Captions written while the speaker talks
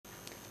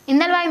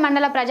ఇందల్వాయి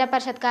మండల ప్రజా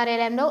పరిషత్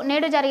కార్యాలయంలో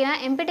నేడు జరిగిన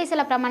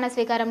ఎంపీటీసీల ప్రమాణ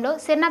స్వీకారంలో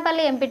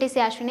సిర్నపల్లి ఎంపీటీసీ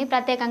అశ్విని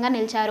ప్రత్యేకంగా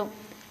నిలిచారు.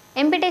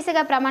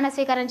 ఎంపీటీసీగా ప్రమాణ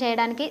స్వీకారం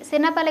చేయడానికి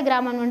సిర్నపల్లి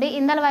గ్రామం నుండి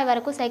ఇందల్వాయి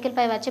వరకు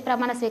సైకిల్పై వచ్చి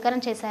ప్రమాణ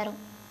స్వీకారం చేశారు.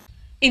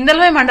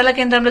 ఇందల్వాయి మండల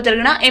కేంద్రంలో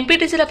జరిగిన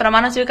ఎంపీటీసీల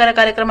ప్రమాణ స్వీకార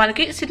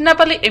కార్యక్రమానికి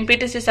సిర్నపల్లి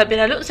ఎంపీటీసీ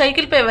సభ్యురాలు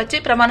సైకిల్పై వచ్చి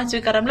ప్రమాణ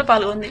స్వీకారంలో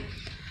పాల్గొంది.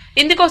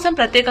 ఇందుకోసం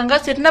ప్రత్యేకంగా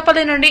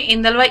సిర్నపల్లి నుండి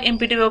ఇందల్వాయి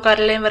ఎంపీటీఓ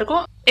కార్యాలయం వరకు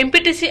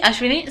ఎంపీటీసీ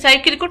అశ్విని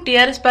సైకిల్ కు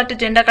టీఆర్ఎస్ పార్టీ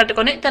జెండా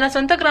కట్టుకుని తన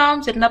సొంత గ్రామం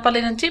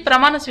సిర్నపల్లి నుంచి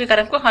ప్రమాణ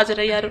స్వీకారంకు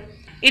హాజరయ్యారు.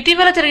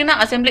 ఇటీవల జరిగిన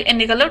అసెంబ్లీ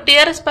ఎన్నికల్లో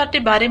టీఆర్ఎస్ పార్టీ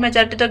భారీ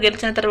మెజార్టీతో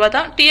గెలిచిన తర్వాత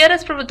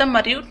టీఆర్ఎస్ ప్రభుత్వం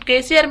మరియు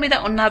కేసీఆర్ మీద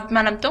ఉన్న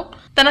అభిమానంతో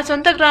తన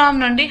సొంత గ్రామం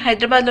నుండి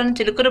హైదరాబాద్లోని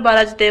చిలుకూరు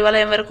బాలాజీ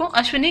దేవాలయం వరకు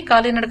అశ్విని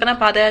కాలినడకన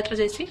పాదయాత్ర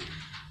చేసి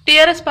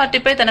టీఆర్ఎస్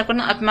పార్టీపై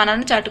తనకున్న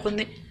అభిమానాన్ని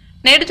చాటుకుంది.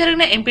 నేడు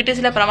జరిగిన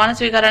ఎంపీటీసీల ప్రమాణ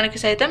స్వీకారానికి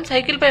సైతం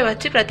సైకిల్పై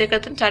వచ్చి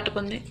ప్రత్యేకతను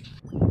చాటుకుంది.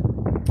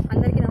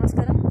 అందరికీ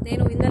నమస్కారం.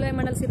 నేను ఇందల్వాయి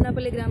మండల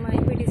సిర్నపల్లి గ్రామ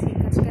MPTC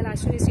కచ్చికల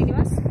Ashwini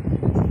Srinivas.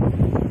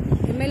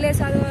 MLA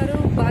sir గారు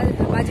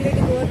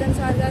బాజిరెడ్డి గోవర్ధన్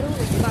సార్ గారు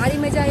భారీ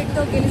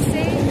మెజారిటీతో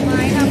గెలిస్తే మా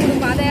ఆయన అప్పుడు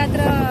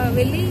పాదయాత్ర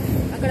వెళ్ళి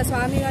అక్కడ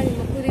స్వామి గారి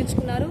మొక్కు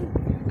తీర్చుకున్నారు.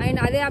 ఆయన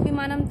అదే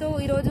అభిమానంతో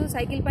ఈరోజు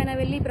సైకిల్ పైన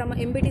వెళ్ళి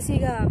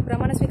ఎంపీటీసీగా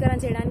ప్రమాణ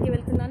స్వీకారం చేయడానికి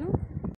వెళ్తున్నాను.